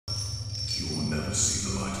never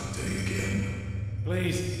see the light of day again.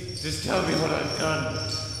 Please, just tell me what I've done.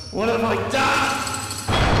 What have I done?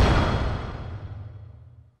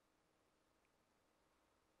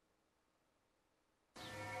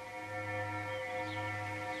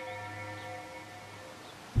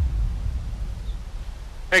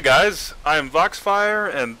 Hey guys, I'm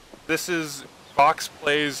Voxfire, and this is Vox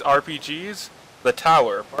Plays RPGs, The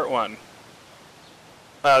Tower, Part 1.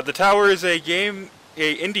 The Tower is a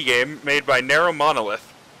indie game made by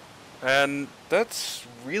Monolith, and that's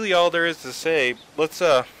really all there is to say. Let's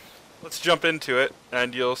jump into it,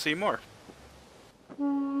 and you'll see more.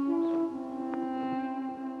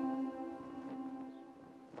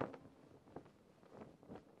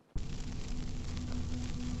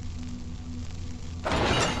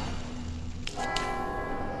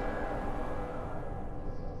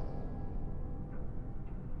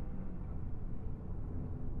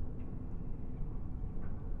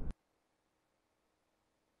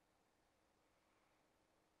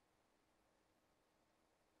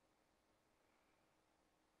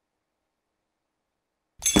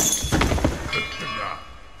 Nah,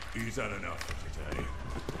 he's had enough for today.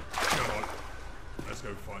 Come on, let's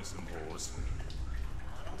go find some whores.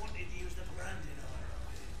 I wanted to use the branding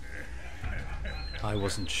I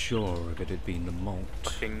wasn't sure if it had been the malt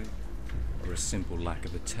Fucking or a simple lack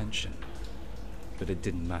of attention, but it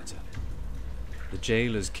didn't matter. The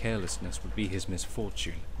jailer's carelessness would be his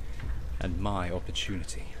misfortune, and my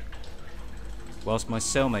opportunity. Whilst my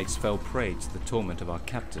cellmates fell prey to the torment of our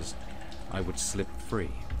captors, I would slip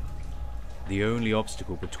free. The only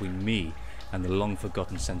obstacle between me and the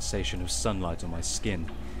long-forgotten sensation of sunlight on my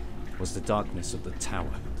skin was the darkness of the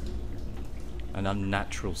tower. An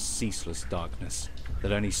unnatural, ceaseless darkness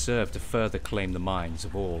that only served to further claim the minds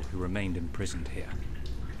of all who remained imprisoned here.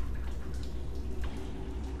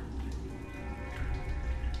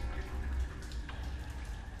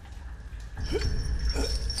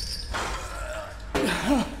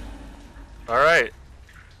 Alright.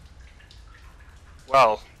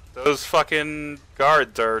 Well, those fucking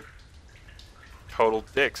guards are total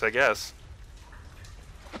dicks, I guess.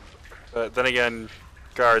 But then again,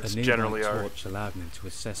 guards generally are. A torch allowed me to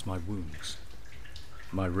assess my wounds.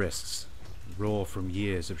 My wrists, raw from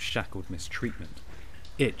years of shackled mistreatment,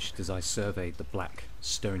 itched as I surveyed the black,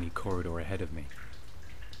 stony corridor ahead of me.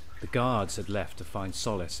 The guards had left to find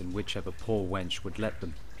solace in whichever poor wench would let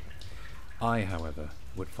them. I, however,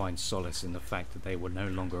 would find solace in the fact that they were no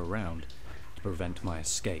longer around to prevent my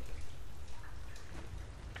escape.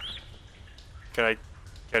 Can I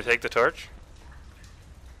take the torch?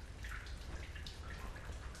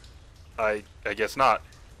 I guess not.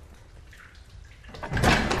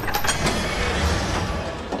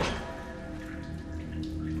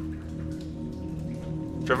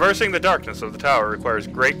 Traversing the darkness of the tower requires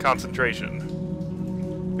great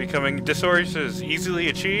concentration. Becoming disoriented is easily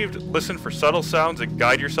achieved. Listen for subtle sounds and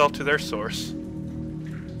guide yourself to their source.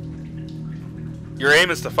 Your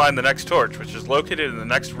aim is to find the next torch, which is located in the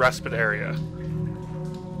next respite area.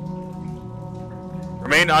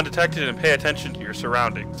 Remain undetected and pay attention to your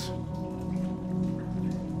surroundings.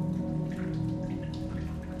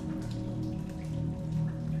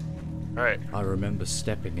 Alright. I remember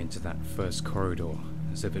stepping into that first corridor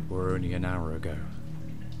as if it were only an hour ago.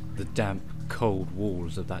 The damp, cold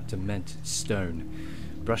walls of that demented stone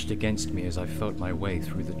brushed against me as I felt my way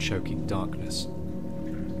through the choking darkness.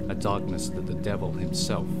 A darkness that the devil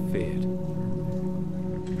himself feared.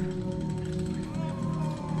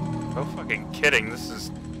 No fucking kidding, this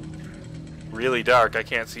is really dark. I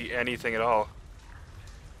can't see anything at all.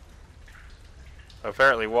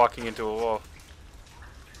 Apparently walking into a wall.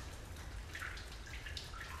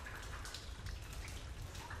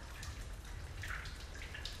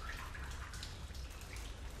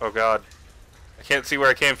 Oh god. I can't see where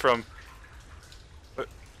I came from. But,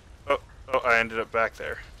 oh, I ended up back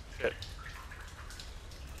there. Shit.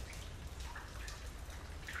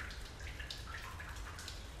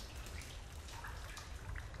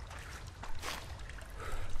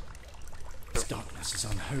 This darkness is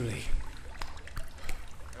unholy.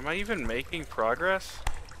 Am I even making progress?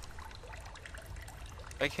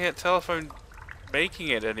 I can't tell if I'm making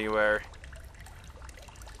it anywhere.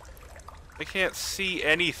 I can't see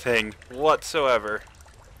anything whatsoever.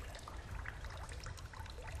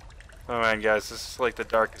 Oh man, guys, this is like the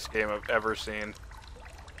darkest game I've ever seen.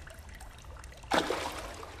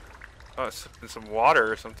 Oh, it's in some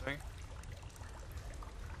water or something.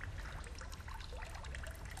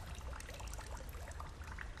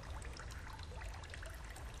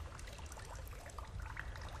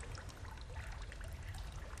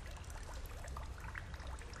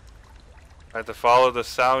 I have to follow the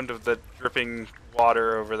sound of the dripping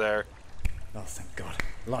water over there. Oh, thank God.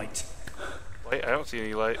 Light. Light? I don't see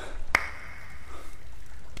any light.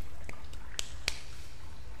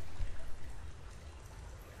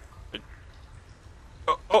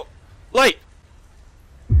 Oh, oh! Light!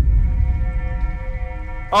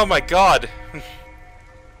 Oh my God!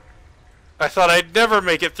 I thought I'd never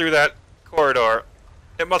make it through that corridor.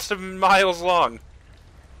 It must have been miles long.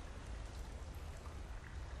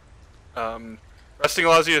 Resting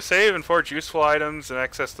allows you to save and forge useful items and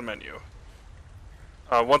access the menu.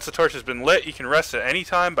 Once the torch has been lit, you can rest at any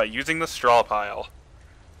time by using the straw pile.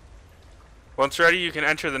 Once ready, you can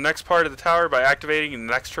enter the next part of the tower by activating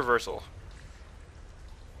the next traversal.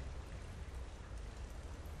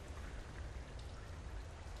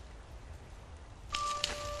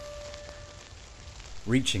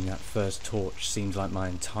 Reaching that first torch seemed like my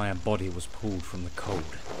entire body was pulled from the cold.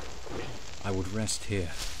 I would rest here,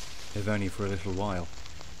 if only for a little while,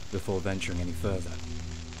 before venturing any further.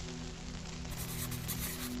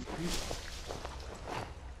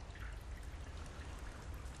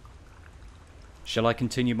 Shall I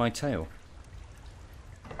continue my tale?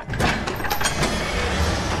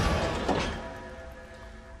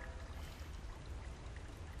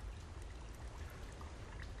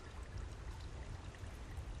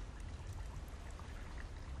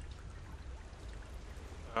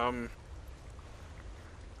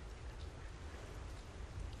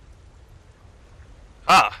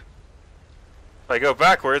 If I go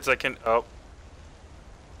backwards, I can... Oh.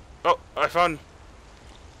 Oh, I found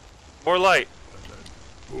more light.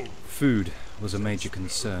 Food was a major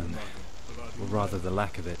concern, or rather the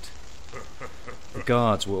lack of it. The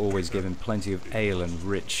guards were always given plenty of ale and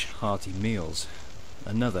rich, hearty meals,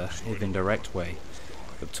 another, if indirect way,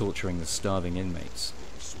 of torturing the starving inmates.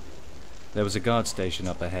 There was a guard station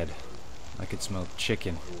up ahead. I could smell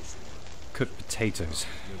chicken, cooked potatoes,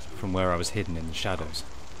 from where I was hidden in the shadows.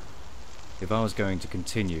 If I was going to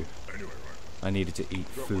continue, I needed to eat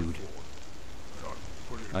food.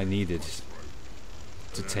 I needed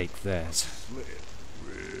to take theirs.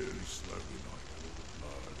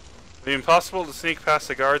 It'd be impossible to sneak past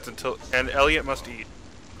the guards and Elliot must eat.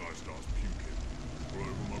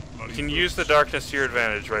 You can use the darkness to your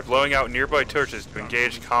advantage by blowing out nearby torches to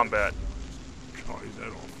engage combat.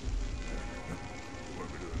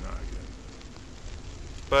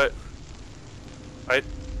 But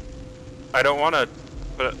I don't want to.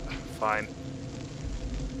 But fine.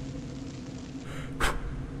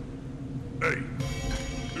 Hey,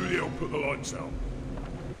 who the hell put the lights out?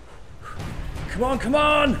 Come on, come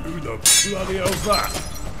on! Who the bloody hell's that?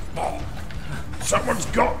 Oh, someone's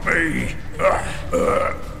got me!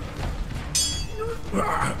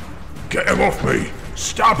 Get him off me!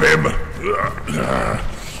 Stop him!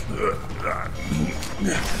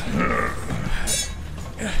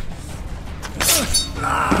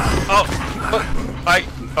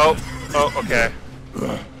 Oh, okay.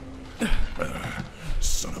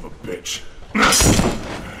 Son of a bitch.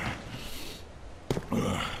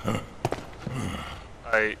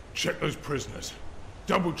 Check those prisoners.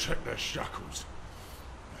 Double check their shackles.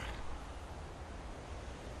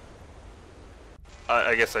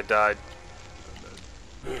 I guess I died.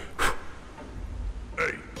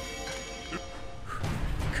 Hey,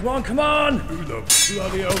 Come on, come on! who the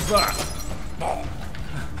bloody hell's that? Oh,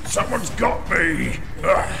 someone's got me!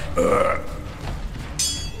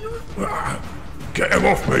 Get him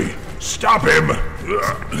off me! Stop him!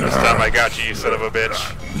 This time I got you, you son of a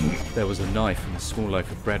bitch. There was a knife and a small loaf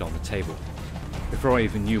of bread on the table. Before I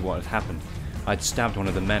even knew what had happened, I'd stabbed one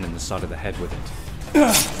of the men in the side of the head with it.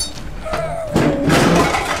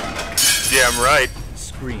 Damn right. He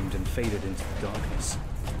screamed and faded into the darkness.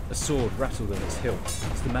 A sword rattled in its hilt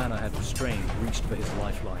as the man I had restrained reached for his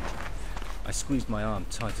lifeline. I squeezed my arm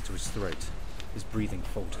tighter to his throat. His breathing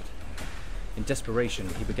faltered. In desperation,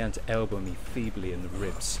 he began to elbow me feebly in the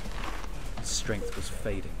ribs. His strength was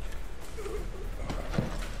fading.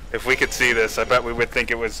 If we could see this, I bet we would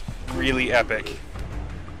think it was really epic.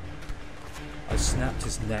 I snapped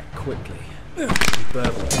his neck quickly. He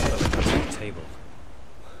burbled and fell against the table.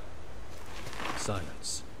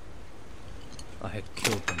 Silence. I had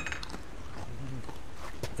killed them.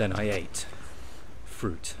 Then I ate.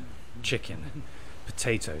 Fruit, chicken,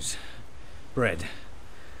 potatoes, bread.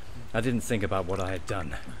 I didn't think about what I had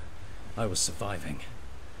done. I was surviving.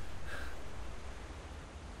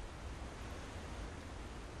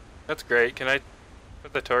 That's great. Can I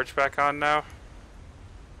put the torch back on now?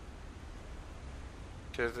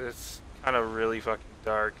 Because it's kind of really fucking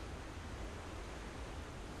dark.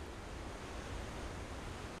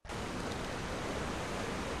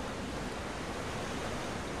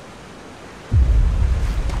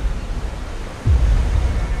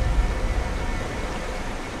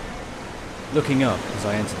 Looking up as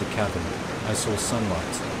I entered the cabin, I saw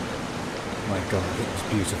sunlight. My God, it was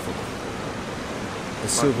beautiful. The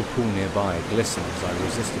silver pool nearby glistened as I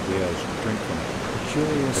resisted the urge to drink from it. A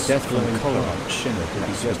curious, death-glowing collar shimmered would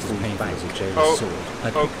be just as painful as a jailer's sword.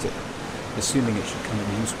 I picked it, assuming it should come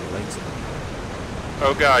in useful later.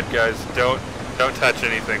 Oh God, guys, don't touch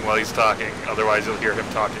anything while he's talking, otherwise you'll hear him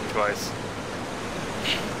talking twice.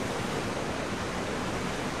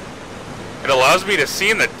 It allows me to see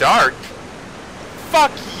in the dark.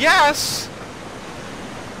 Fuck yes!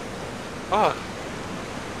 Oh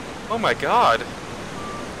my God.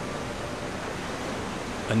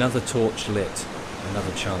 Another torch lit,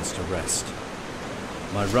 another chance to rest.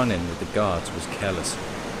 My run-in with the guards was careless,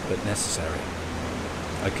 but necessary.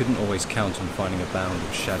 I couldn't always count on finding a bound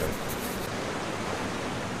of shadow.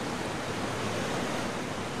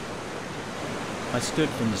 I stood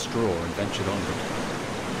from the straw and ventured onward.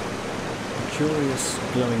 A curious,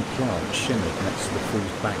 glowing plant shimmered next to the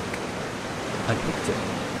pool's bank. I picked it,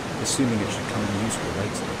 assuming it should come in useful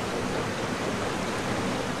later.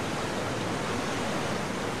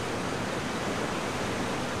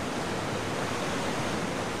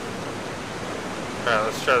 Alright,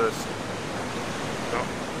 let's try this.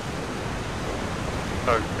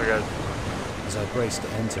 Oh, okay. As I braced to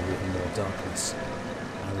enter even more darkness,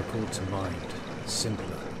 I recalled to mind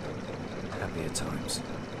simpler, happier times.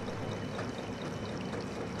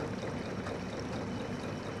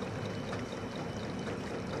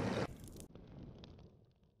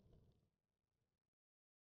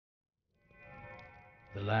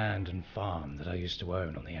 The land and farm that I used to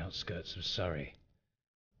own on the outskirts of Surrey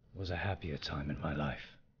was a happier time in my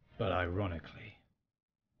life. But ironically,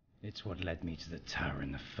 it's what led me to the tower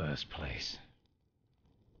in the first place.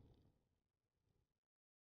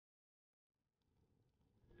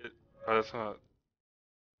 Oh, that's not...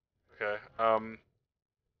 Okay, on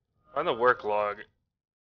the work log...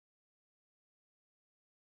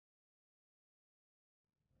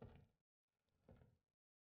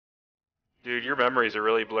 Dude, your memories are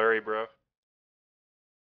really blurry, bro.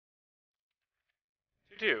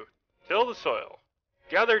 2. Till the soil.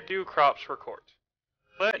 Gather dew crops for court.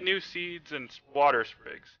 Plant new seeds and water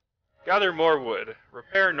sprigs. Gather more wood.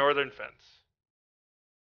 Repair northern fence.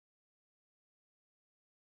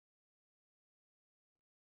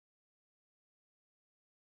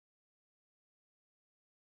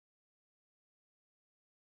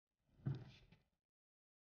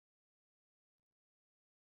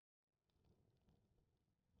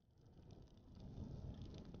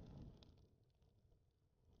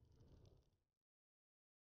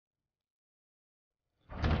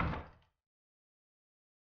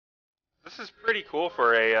 This is pretty cool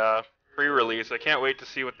for a pre-release. I can't wait to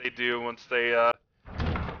see what they do once they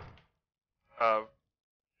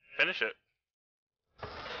finish it.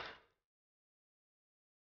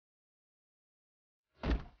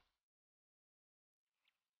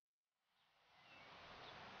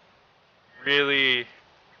 Really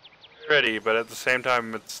pretty, but at the same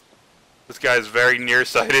time, this guy's very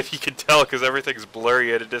nearsighted. You can tell because everything's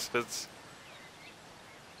blurry at a distance.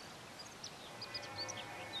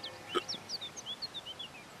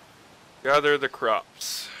 Gather the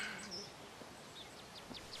crops.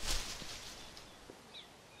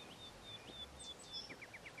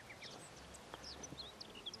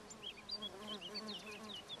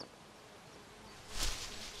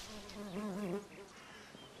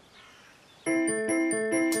 You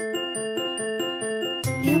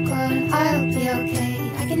go and I'll be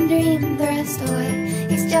okay. I can dream the rest away.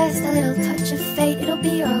 It's just a little touch of fate, it'll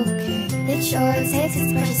be okay. It sure takes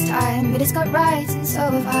its precious time, but it's got rights and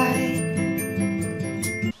so have I.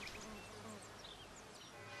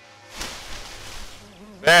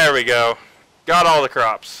 There we go. Got all the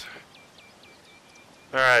crops.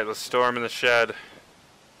 Alright, let's store them in the shed.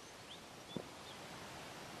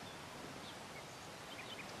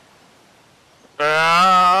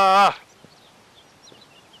 Ah!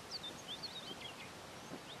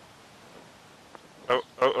 Oh,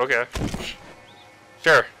 okay.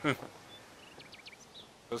 Sure.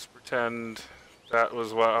 Let's pretend that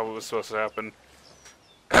was what was supposed to happen.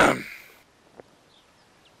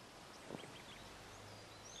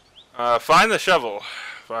 Find the shovel.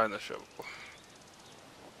 Find the shovel.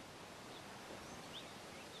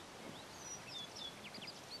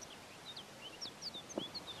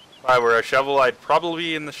 If I were a shovel, I'd probably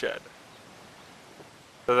be in the shed.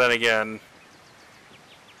 But then again,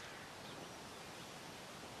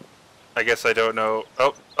 I guess I don't know.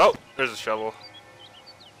 Oh, there's a shovel.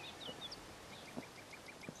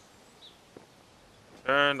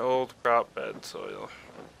 Turn old crop bed soil.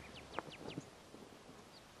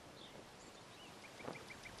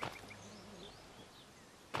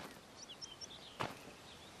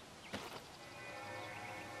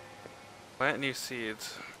 Plant new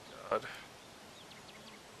seeds. God.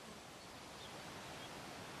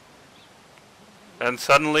 And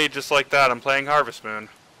suddenly, just like that, I'm playing Harvest Moon.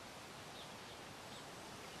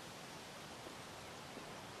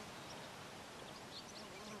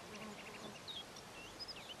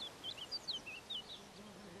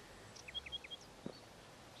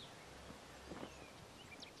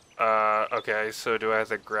 Okay, so do I have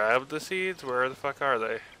to grab the seeds? Where the fuck are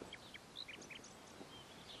they?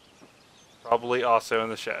 Probably also in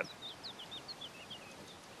the shed.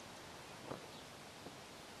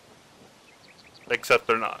 Except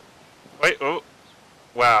they're not. Wait, oh.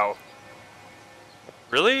 Wow.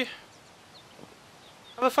 Really?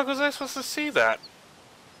 How the fuck was I supposed to see that?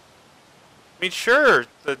 I mean, sure,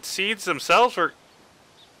 the seeds themselves were...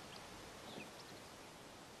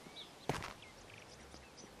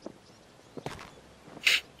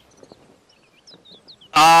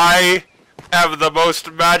 I am the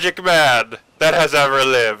most magic man that has ever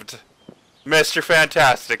lived. Mr.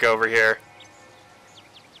 Fantastic over here.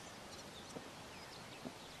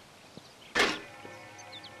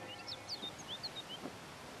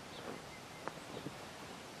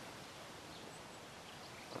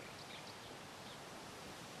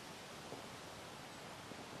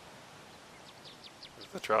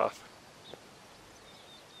 The trough.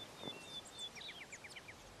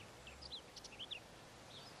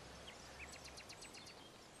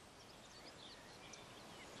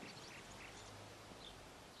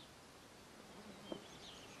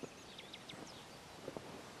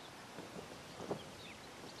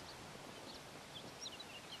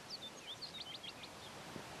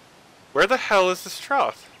 Where the hell is this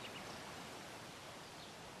trough?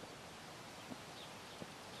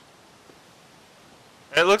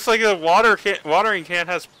 It looks like a watering can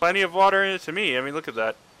has plenty of water in it to me. I mean, look at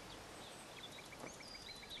that.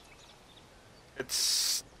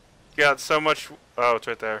 It's got so much... Oh, it's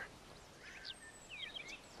right there.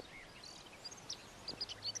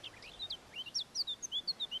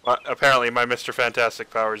 Well, apparently my Mr.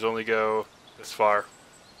 Fantastic powers only go this far.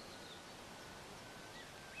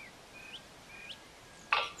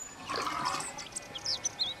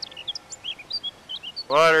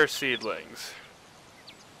 Water seedlings.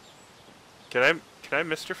 Can I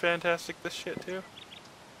Mr. Fantastic this shit too?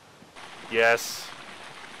 Yes.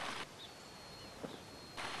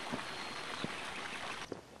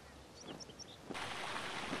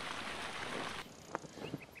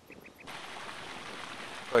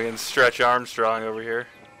 Fucking Stretch Armstrong over here.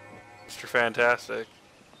 Mr. Fantastic.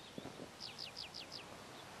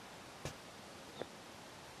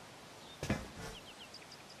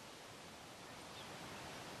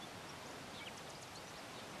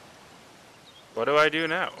 What do I do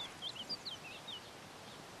now?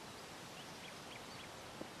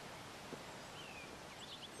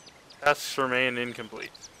 Tasks remain incomplete.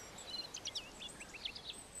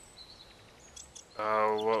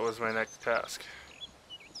 What was my next task?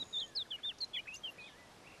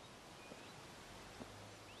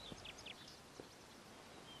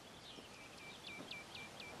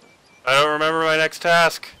 I don't remember my next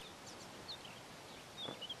task.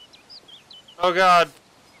 Oh god.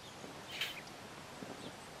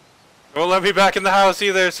 It won't let me back in the house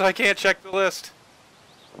either, so I can't check the list.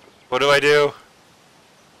 What do I do?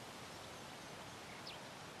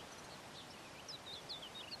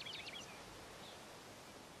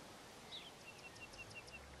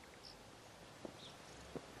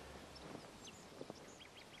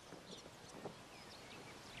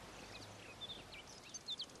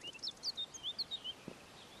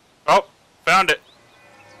 Oh, found it.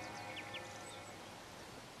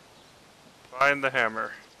 Find the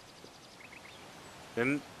hammer.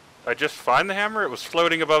 Didn't I just find the hammer? It was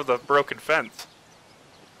floating above the broken fence.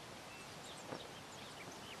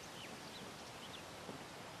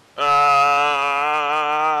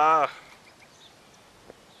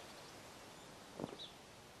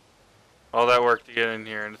 All that work to get in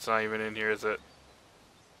here, and it's not even in here, is it?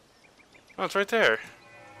 Oh, it's right there. It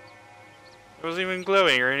wasn't even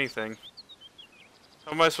glowing or anything.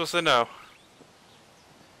 How am I supposed to know?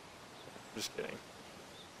 Just kidding.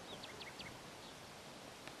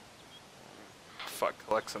 Fuck,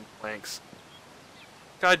 collect some planks.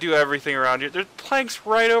 Gotta do everything around here. There's planks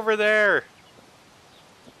right over there!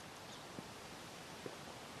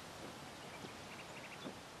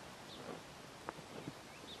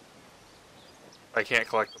 I can't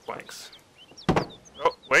collect the planks.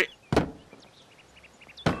 Oh, wait.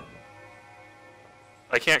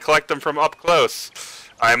 I can't collect them from up close.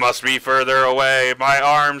 I must be further away. My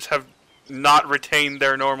arms have not retained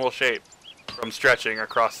their normal shape from stretching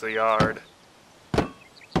across the yard.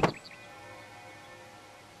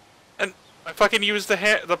 And I fucking used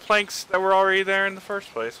the planks that were already there in the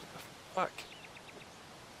first place. What the fuck?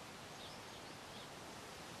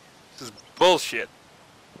 This is bullshit.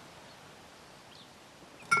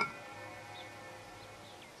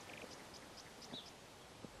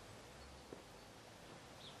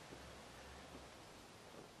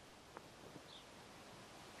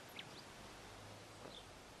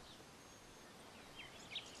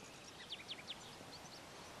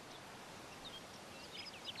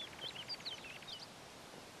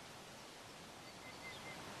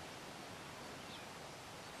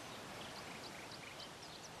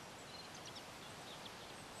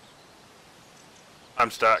 I'm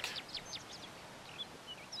stuck.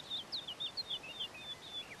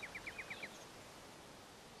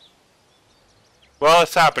 Well,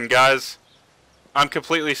 it's happened, guys. I'm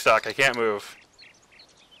completely stuck. I can't move.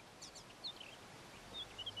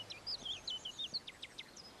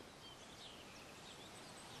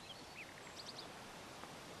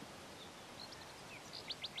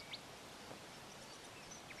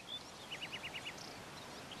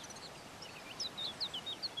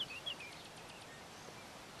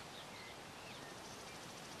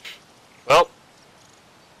 Well,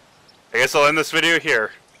 I guess I'll end this video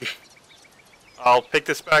here. I'll pick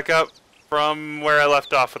this back up from where I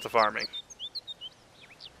left off with the farming.